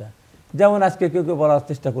যাবে জিনিসটা। যেমন আজকে কেউ কেউ বলার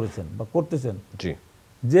চেষ্টা করেছেন বা করতেছেন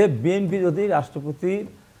যে বিএনপি যদি রাষ্ট্রপতি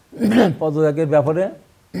পদত্যাগের ব্যাপারে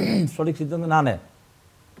সঠিক সিদ্ধান্ত না নেয়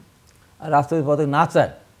আর রাষ্ট্রপতি পদত্যাগ না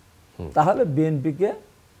চায়, তাহলে বিএনপিকে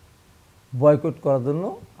বয়কট করার জন্য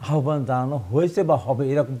আহ্বান জানানো হয়েছে বা হবে,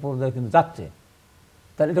 এরকম পর্যায়ে কিন্তু যাচ্ছে।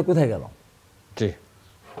 তাহলে এটা কোথায় গেল?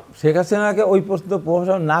 শেখ হাসিনাকে ওই প্রশ্ন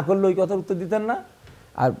প্রভাষণ না করলে ওই কথার উত্তর দিতেন না,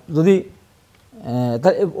 আর যদি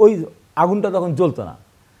ওই আগুনটা তখন জ্বলতো না।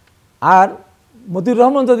 আর মতিউর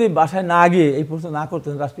রহমান যদি বাসায় না গিয়ে এই প্রশ্ন না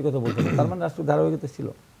করতেন, রাষ্ট্রীয় কথা বলতেন, তার মানে রাষ্ট্রীয় ধারাবাহিকতা ছিল।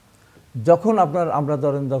 যখন আমরা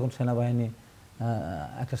ধরেন যখন সেনাবাহিনী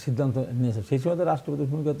একটা সিদ্ধান্ত নিয়েছে, সেই সময় তো রাষ্ট্রপতির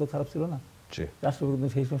ভূমিকা তো খারাপ ছিল না। রাষ্ট্রপতি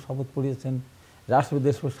সেই সময় শপথ পড়িয়েছেন, রাষ্ট্রপতি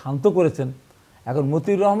দেশ শান্ত করেছেন। এখন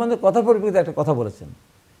মতিউর রহমানের কথার পরিপ্রেক্ষিতে একটা কথা বলেছেন,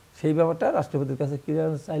 সেই ব্যাপারটা রাষ্ট্রপতির কাছে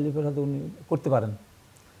ক্লিয়ারেন্স চাইলে হয়তো উনি করতে পারেন।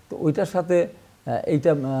 তো ওইটার সাথে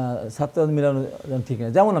এইটা ছাত্র মিলানো ঠিক না।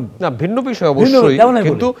 যেমন ভিন্ন বিষয় অবশ্যই,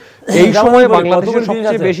 কিন্তু এই সময় বাংলাদেশের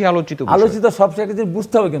সবচেয়ে বেশি আলোচিত সবচেয়ে একটা জিনিস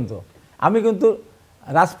বুঝতে হবে। কিন্তু আমি কিন্তু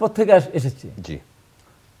রাজপথ থেকে এসেছি।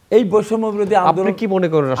 এই বৈষম্য বিরোধী আন্দোলন কি মনে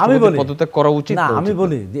করেন রাষ্ট্রপতি পদত্যাগ করা উচিত না? আমি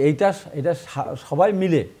বলি যে এটা সবাই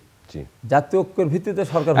মিলে জাতীয় ঐক্যের ভিত্তিতে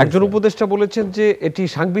সরকার। একজন উপদেষ্টা বলেছেন যে এটি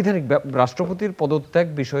সাংবিধানিক, রাষ্ট্রপতির পদত্যাগ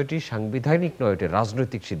বিষয়টি সাংবিধানিক নয়, এটা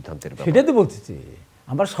রাজনৈতিক সিদ্ধান্তের ব্যাপার। সেটাই তো বলতেছি,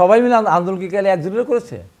 আমরা সবাই মিলে আন্দোলনকে গেলে একজনের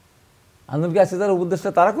করেছে, আন্দোলনকে আছে যারা উপদেষ্টা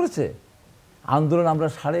তারা করেছে। আন্দোলন আমরা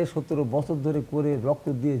 17.5 বছর ধরে করে রক্ত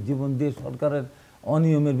দিয়ে জীবন দিয়ে সরকারের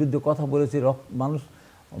অনিয়মের বিরুদ্ধে কথা বলেছি। মানুষ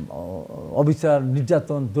অবিচার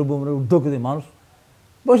নির্যাতন দ্রব্যমূল্যের ঊর্ধ্বকে দিয়ে মানুষ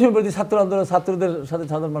বৈষম্য বিরোধী ছাত্র আন্দোলন, ছাত্রদের সাথে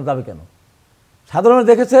সাধারণ মানুষ যাবে কেন? সাধারণ মানুষ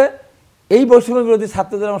দেখেছে এই বৈষম্য বিরোধী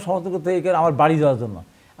ছাত্রদের আমার সমর্থন করতে এই কারণে আমার বাড়ি যাওয়ার জন্য।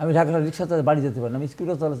 আমি ঢাকা রিক্সা চালাতে বাড়ি যেতে পারি না, আমি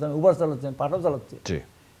স্কুটার চালাচ্ছি, আমি উবার চালাচ্ছি, আমি পাঠাও চালাচ্ছি,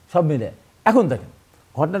 সব মিলে। এখন দেখেন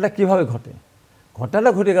ঘটনাটা কিভাবে ঘটে।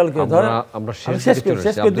 ঘটনাটা ঘটে গেল কেউ ধরেন শেষ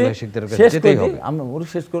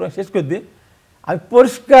করে দিই। আমি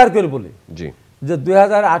পরিষ্কার করে বলি যে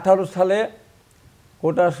 2018 সালে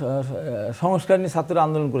কোটা সংস্কার নিয়ে ছাত্ররা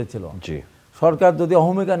আন্দোলন করেছিল। সরকার যদি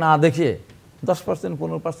অহমিকা না দেখে 10%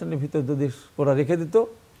 15%-এর ভিতরে যদি কোটা রেখে দিত,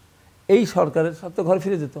 এই সরকারের ছাত্র ঘরে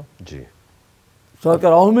ফিরে যেত।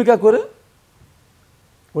 সরকার অহমিকা করে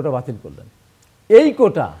কোটা বাতিল করলেন। এই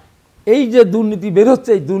কোটা, এই যে দুর্নীতি বের হচ্ছে,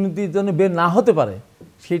 এই দুর্নীতির জন্য বের না হতে পারে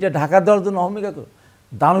সেইটা ঢাকা দেওয়ার জন্য অহমিকা করে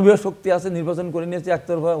দানবীয় শক্তি আছে, নির্বাচন করে নিয়েছে,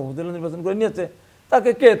 একতরফা উপজেলা নির্বাচন করে নিয়েছে, তাকে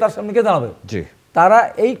তার সামনে কে দাঁড়াবে? তারা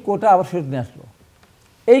এই কোটা আবার ফেরত নিয়ে আসলো।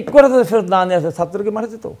 এই কোটা যদি ফেরত না নিয়ে আসে ছাত্রকে মারা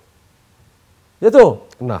যেত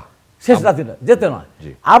না, শেষ রাত্রিটা যেতে নয়।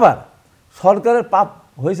 আবার সরকারের পাপ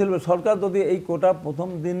হয়েছিল, সরকার যদি এই কোটা প্রথম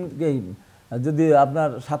দিন যদি আপনার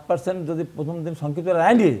 7% যদি প্রথম দিন সংক্ষিপ্ত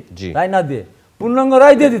রায় না দিয়ে পূর্ণাঙ্গ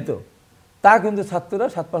রায় দিয়ে দিত, তা কিন্তু ছাত্ররা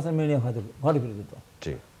 7% মেনে হয়তো ঘরে ফিরে যেত।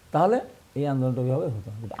 তাহলে এই আন্দোলনটা ওইভাবে হতো।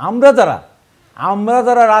 আমরা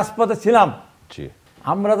যারা রাজপথে ছিলাম,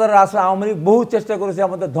 আমরা যারা আওয়ামী লীগ বহু চেষ্টা করেছে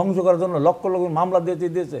আমাদের ধ্বংস করার জন্য, লক্ষ লক্ষ মামলা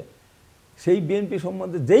দিয়েছে, সেই বিএনপি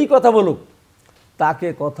সম্বন্ধে যেই কথা বলুক তাকে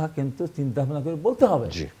কথা কিন্তু চিন্তা ভাবনা করে বলতে হবে।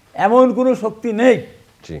 এমন কোনো শক্তি নেই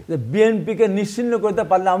যে বিএনপিকে নিশ্চিহ্ন করতে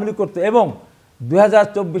পারলে আওয়ামী লীগ করতে। এবং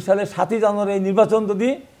 2024 সালে 7ই জানুয়ারি এই নির্বাচন যদি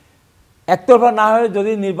একতরফা না হয়ে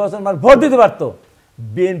যদি নির্বাচন ভোট দিতে পারতো,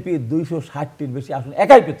 বিএনপি 260টির বেশি আসন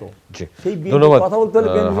একাই পেত। সেই কথা বলতে হলে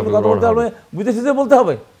কথা বলতে হবে, বুঝে সুঝে বলতে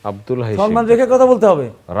হবে, আব্দুল হাই সম্মান রেখে কথা বলতে হবে।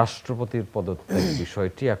 রাষ্ট্রপতির পদত্যাগ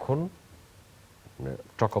বিষয়টি এখন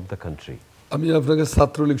টক অফ দ্য কান্ট্রি, আমি আপনাকে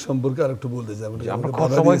ছাত্রলীগ সম্পর্কে আরেকটু বলতে চাই। আমরা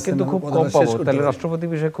সময় কিন্তু খুব কম পাবো, তাহলে রাষ্ট্রপতি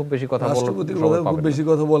বিষয়ে খুব বেশি কথা বলবো। রাষ্ট্রপতির কথা খুব বেশি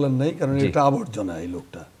কথা বলার নাই, কারণ এটা আবর্জনা। এই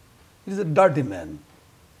লোকটা ইজ এ ডার্টি ম্যান,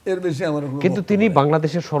 এর বেশি আমার। কিন্তু তিনি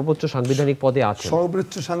বাংলাদেশের সর্বোচ্চ সাংবিধানিক পদে আছেন।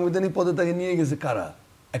 সর্বোচ্চ সাংবিধানিক পদে তাকে নিয়ে গেছে কারা?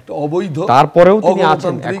 একটা অবৈধ, তারপরেও তিনি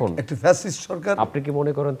আছেন এখন একটা ফ্যাসিস্ট সরকার। আপনি কি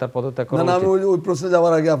মনে করেন তার পদত্যাগ করা উচিত? না, আমি ওই প্রশ্নে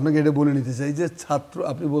যাওয়ার আগে আপনাকে এটা বলে নিতে চাই যে ছাত্র,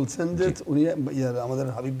 আপনি বলছেন যে উনি আমাদের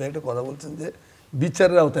হাবিব ভাই একটা কথা বলছেন যে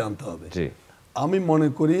বিচারের আওতায় আনতে হবে। আমি মনে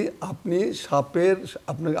করি আপনি সাপের,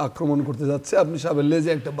 আপনাকে আক্রমণ করতে যাচ্ছে, আপনি সাপের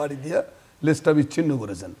লেজে একটা বাড়ি দিয়ে লেজটা বিচ্ছিন্ন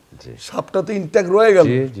করেছেন, সাপটা তো ইনট্যাক্ট রয়ে গেল,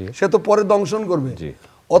 সে তো পরে দংশন করবে।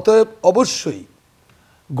 অতএব অবশ্যই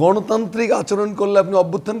গণতান্ত্রিক আচরণ করলে আপনি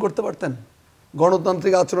অভ্যুত্থান করতে পারতেন।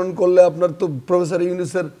 গণতান্ত্রিক আচরণ করলে আপনার তো প্রফেসর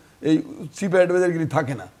ইউনূসের এই চিফ অ্যাডভাইজারগিরি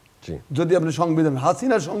থাকে না। যদি আপনি সংবিধান,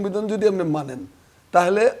 হাসিনার সংবিধান যদি আপনি মানেন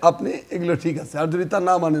তাহলে আপনি এগুলো ঠিক আছে, আর যদি তা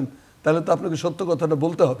না মানেন তাহলে তো আপনাকে সত্য কথাটা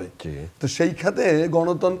বলতে হবে। তো সেই খাতে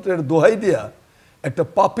গণতন্ত্রের দোহাই দিয়া একটা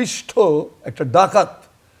পাপিষ্ঠ, একটা ডাকাত,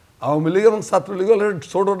 আওয়ামী লীগ এবং ছাত্রলীগ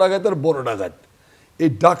ছোট ডাকাত আর বড় ডাকাত, এই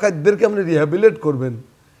ডাকাতদেরকে আপনি রিহ্যাবিলিট করবেন,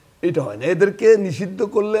 এটা হয় না। এদেরকে নিষিদ্ধ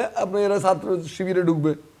করলে আপনি, এরা ছাত্র শিবিরে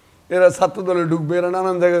ঢুকবে, এরা ছাত্র দলে ঢুকবে, এরা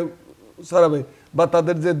নানান জায়গায় ছড়াবে, বা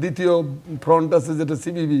তাদের যে দ্বিতীয় ফ্রন্ট আছে যেটা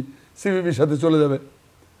সিবিবির সাথে চলে যাবে,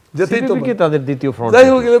 যেতেই তো তাদের দ্বিতীয় ফ্রন্ট। যাই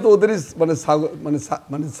হোক, গেলে তো ওদেরই মানে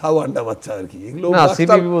মানে ছাউ আন্ডা বাচ্চা আর কি। এগুলো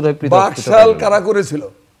বাকশাল কারা করেছিল?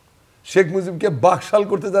 শেখ মুজিবকে বাকশাল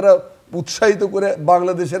করতে যারা উৎসাহিত করে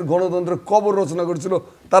বাংলাদেশের গণতন্ত্র কবর রচনা করেছিল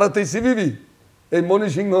তারা তো এই সিবিবি, এই মণি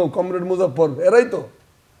সিংহ, কমরেড মুজাফফর, এরাই তো।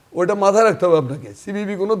 ওইটা মাথায় রাখতে হবে আপনাকে।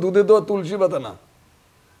 সিবিবি কোনো দুধে দেওয়া তুলসী পাতা না।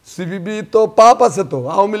 সিবিবি তো পাপ আছে তো।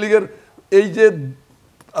 আওয়ামী লীগের এই যে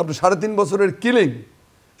আপনার 3.5 বছরের কিলিং,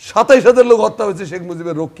 27,000 লোক হত্যা হয়েছে শেখ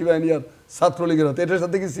মুজিবের রক্ষী বাহিনী আর ছাত্রলীগের হাতে, এটার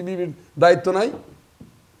সাথে কি সিবিবির দায়িত্ব নাই?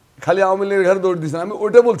 খালি আওয়ামী লীগের ঘরে দৌড় দিচ্ছেন। আমি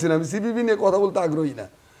ওইটা বলছি না, আমি সিবিবি নিয়ে কথা বলতে আগ্রহী না।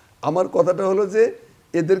 আমার কথাটা হলো যে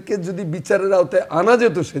এদেরকে যদি বিচারের আওতায় আনা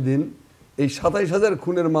যেত সেদিন, এই 27,000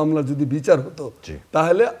 খুনের মামলা যদি বিচার হতো,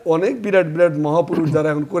 তাহলে অনেক বিরাট বিরাট মহাপুরুষ যারা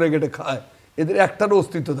এখন করে গেটে খায়, এদের একটারও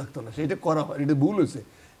অস্তিত্ব থাকতো না। সেটা করা হয়, এটা ভুল হয়েছে।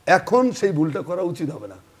 এখন সেই ভুলটা করা উচিত হবে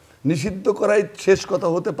না। নিষিদ্ধ করাই শেষ কথা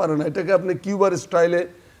হতে পারে না। এটাকে আপনি কিউবার স্টাইলে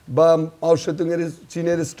বা মাওসেতুংয়ের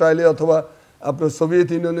চীনের স্টাইলে অথবা আপনার সোভিয়েত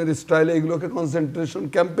ইউনিয়নের স্টাইলে এগুলোকে কনসেন্ট্রেশন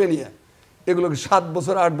ক্যাম্পে নিয়ে এগুলোকে 7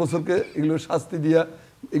 বছর 8 বছরকে এগুলো শাস্তি দিয়া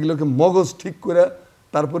এগুলোকে মগজ ঠিক করে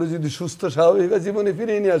তারপরে যদি সুস্থ স্বাভাবিক জীবনে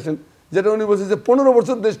ফিরিয়ে নিয়ে আসেন, যেটা উনি বলছে যে 15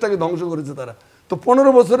 বছর দেশটাকে ধ্বংস করেছে তারা, তো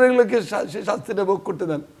 15 বছরে এগুলোকে সে শাস্তিটা ভোগ করতে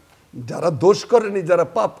দেন। যারা দোষ করেনি, যারা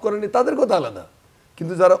পাপ করেনি তাদের কথা আলাদা,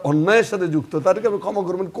 কিন্তু যারা অন্যায়ের সাথে যুক্ত তাদেরকে আপনি ক্ষমা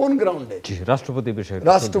করবেন কোন গ্রাউন্ডে?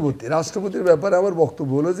 রাষ্ট্রপতির ব্যাপারে আমার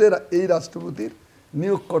বক্তব্য হলো যে এই রাষ্ট্রপতির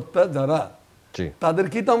নিয়োগকর্তা যারা,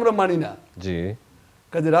 তাদেরকেই তো আমরা মানি না।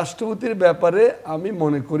 কাজে রাষ্ট্রপতির ব্যাপারে আমি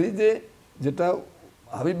মনে করি যে যেটা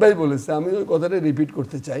হাবিব ভাই বলেছে, আমি ওই কথাটা রিপিট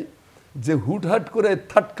করতে চাই যে হুটহাট করে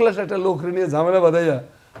 3rd ক্লাস একটা লোকরে নিয়ে ঝামেলা বাঁধাইয়া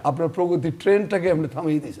আপনার প্রগতির ট্রেনটাকে আপনি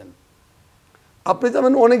থামিয়ে দিয়েছেন। আপনি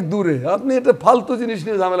যাবেন অনেক দূরে, আপনি একটা ফালতু জিনিস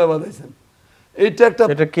নিয়ে ঝামেলা বাঁধাইছেন। এইটা একটা,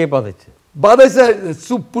 এটা কে বাঁধাইছে? বাঁধাইছে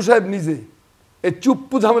চুপ্পু সাহেব নিজে। এই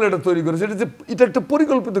চুপ্পু ঝামেলাটা তৈরি করেছে। এটা একটা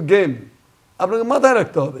পরিকল্পিত গেম, আপনাকে মাথায়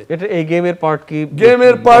রাখতে হবে। এটা এই গেমের পার্ট কি?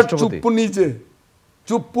 গেমের পার্ট চুপ্পু নিজে।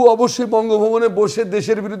 চুপ্পু অবশ্যই বঙ্গভবনে বসে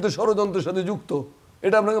দেশের বিরুদ্ধে ষড়যন্ত্রের সাথে যুক্ত,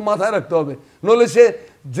 এটা আপনাকে মাথায় রাখতে হবে। নইলে সে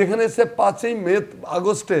যেখানে সে 5ই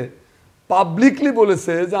আগস্টে পাবলিকলি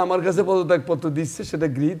বলেছে যে আমার কাছে পদত্যাগপত্র দিচ্ছে, সেটা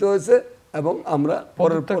গৃহীত হয়েছে এবং আমরা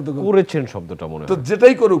পরের করেছেন শব্দটা মনে হয়। তো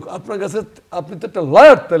যেটাই করুক আপনার কাছে, আপনি তো একটা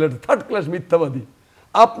লয়ার, তাহলে 3rd ক্লাস মিথ্যাবাদী।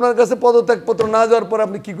 আপনার কাছে পদত্যাগপত্র না যাওয়ার পর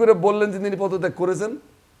আপনি কি করে বললেন যে তিনি পদত্যাগ করেছেন?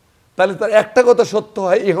 তাহলে তার একটা কথা সত্য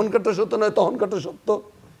হয়, এখনকারটা সত্য নয়, তখনকারটা সত্য।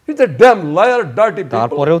 It's a dam liar, dirty people.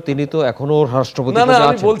 তারপরেও তিনি তো এখনো রাষ্ট্রপতি পদে আছেন।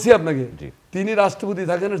 আমি বলছি আপনাকে, তিনি রাষ্ট্রপতি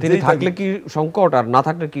থাকেন, তিনি থাকলে কি সংকট, আর না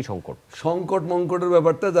থাকলে কি সংকট? সংকট মঙ্কটের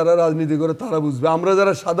ব্যাপারটা যারা রাজনীতি করে তারা বুঝবে। আমরা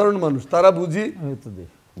যারা সাধারণ মানুষ তারা বুঝি,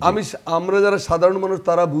 আমরা যারা সাধারণ মানুষ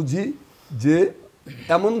তারা বুঝি যে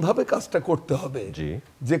এমন ভাবে কাজটা করতে হবে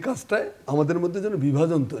যে কাজটায় আমাদের মধ্যে যেন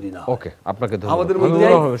বিভাজন তৈরি না। ওকে, আপনাকে আমাদের মধ্যে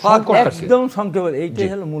একদম সংক্ষেপে এইটাই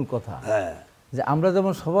হলো মূল কথা। হ্যাঁ, যে আমরা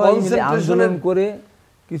যেমন সবাই মিলে আন্দোলন করে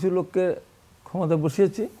কিছু লোককে ক্ষমতা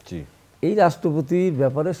বসিয়েছি, এই রাষ্ট্রপতির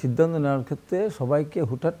ব্যাপারে সিদ্ধান্ত নেওয়ার ক্ষেত্রে সবাইকে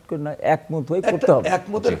হুটহাট করে না, একমত হয়ে করতে হবে।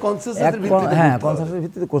 একমতের কনসেনসাসের ভিত্তিতে, হ্যাঁ, কনসেনসাসের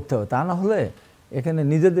ভিত্তিতে করতে হবে। তা না হলে এখানে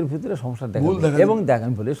নিজেদের ভিতরে সমস্যা দেখা দেবে এবং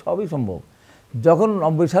দেখান বলে সবই সম্ভব। যখন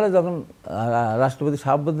 90 সালে যখন রাষ্ট্রপতি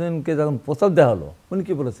শাহাবুদ্দিনকে যখন প্রস্তাব দেওয়া হলো, উনি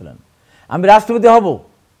কি বলেছিলেন? আমি রাষ্ট্রপতি হব,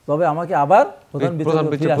 তবে আমাকে আবার প্রধান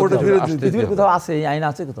বিচারপতি। পৃথিবীর কোথাও আছে এই আইন?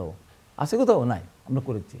 আছে কোথাও? আছে কোথাও? নাই। আমরা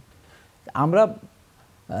করেছি। আমরা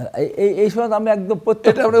এই সময় আমি একদম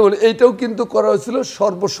এটা আমরা বলি এইটাও কিন্তু করা হয়েছিল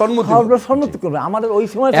সর্বসম্মতি করবে আমাদের ওই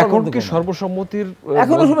সময়। এখন কি সর্বসম্মতির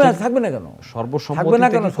এখনো সময় থাকবে না কেন? থাকবে না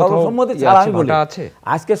কেন? সর্বসম্মতি ছাড়া আমি বলি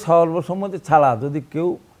আজকে সর্বসম্মতি ছাড়া যদি কেউ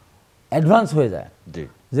অ্যাডভান্স হয়ে যায়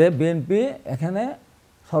যে বিএনপি এখানে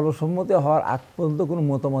সর্বসম্মতি হওয়ার আগ পর্যন্ত কোনো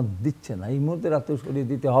মতামত দিচ্ছে না, এই মুহূর্তে রাত্রে সরিয়ে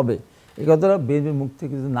দিতে হবে, এই কথাটা বিএনপির মুখ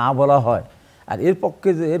থেকে যদি না বলা হয় আর এর পক্ষে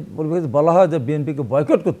যে এর পরিপ্রেক্ষিতে বলা হয় যে বিএনপিকে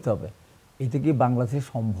বয়কট করতে হবে, এটা কি বাংলাদেশে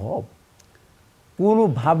সম্ভব?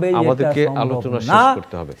 কোনোভাবেই আমাদেরকে আলোচনা শেষ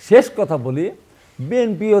করতে হবে। শেষ কথা বলি,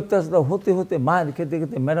 বিএনপি অত্যাচার হতে হতে মায়ের খেতে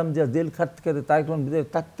খেতে ম্যাডাম জিয়া জেল খাটতে খেতে তারেক রহমান বিদেশে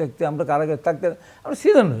থাকতে থাকতে আমরা কারাগারে থাকতে আমরা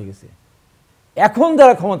সিজন হয়ে গেছি। এখন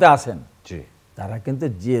যারা ক্ষমতায় আছেন তারা কিন্তু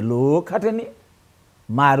জেলও খাটেনি,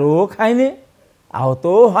 মারও খায়নি,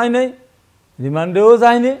 আহতও হয় নাই, রিমান্ডেও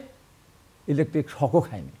যায়নি, ইলেকট্রিক শকও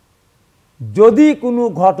খায়নি। যদি কোনো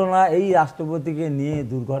ঘটনা এই রাষ্ট্রপতিকে নিয়ে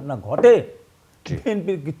দুর্ঘটনা ঘটে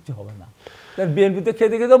বিএনপির কিচ্ছু হবে না, কারণ বিএনপি তো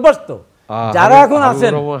খেতে খেতে অভ্যস্ত। যারা এখন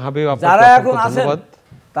আছেন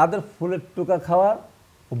তাদের ফুলের টোকা খাওয়ার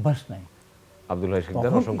অভ্যাস নাই। আব্দুল হাই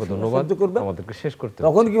শিকদার, অসংখ্য ধন্যবাদ। আমাদেরকে শেষ করতে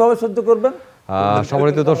তখন কিভাবে সহ্য করবেন?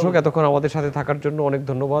 সম্মানিত দর্শক, এতক্ষণ আমাদের সাথে থাকার জন্য অনেক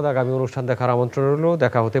ধন্যবাদ। আগামী অনুষ্ঠান দেখার আমন্ত্রণ রইল।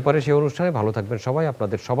 দেখা হতে পারে সেই অনুষ্ঠানে। ভালো থাকবেন সবাই।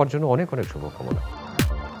 আপনাদের সবার জন্য অনেক অনেক শুভকামনা।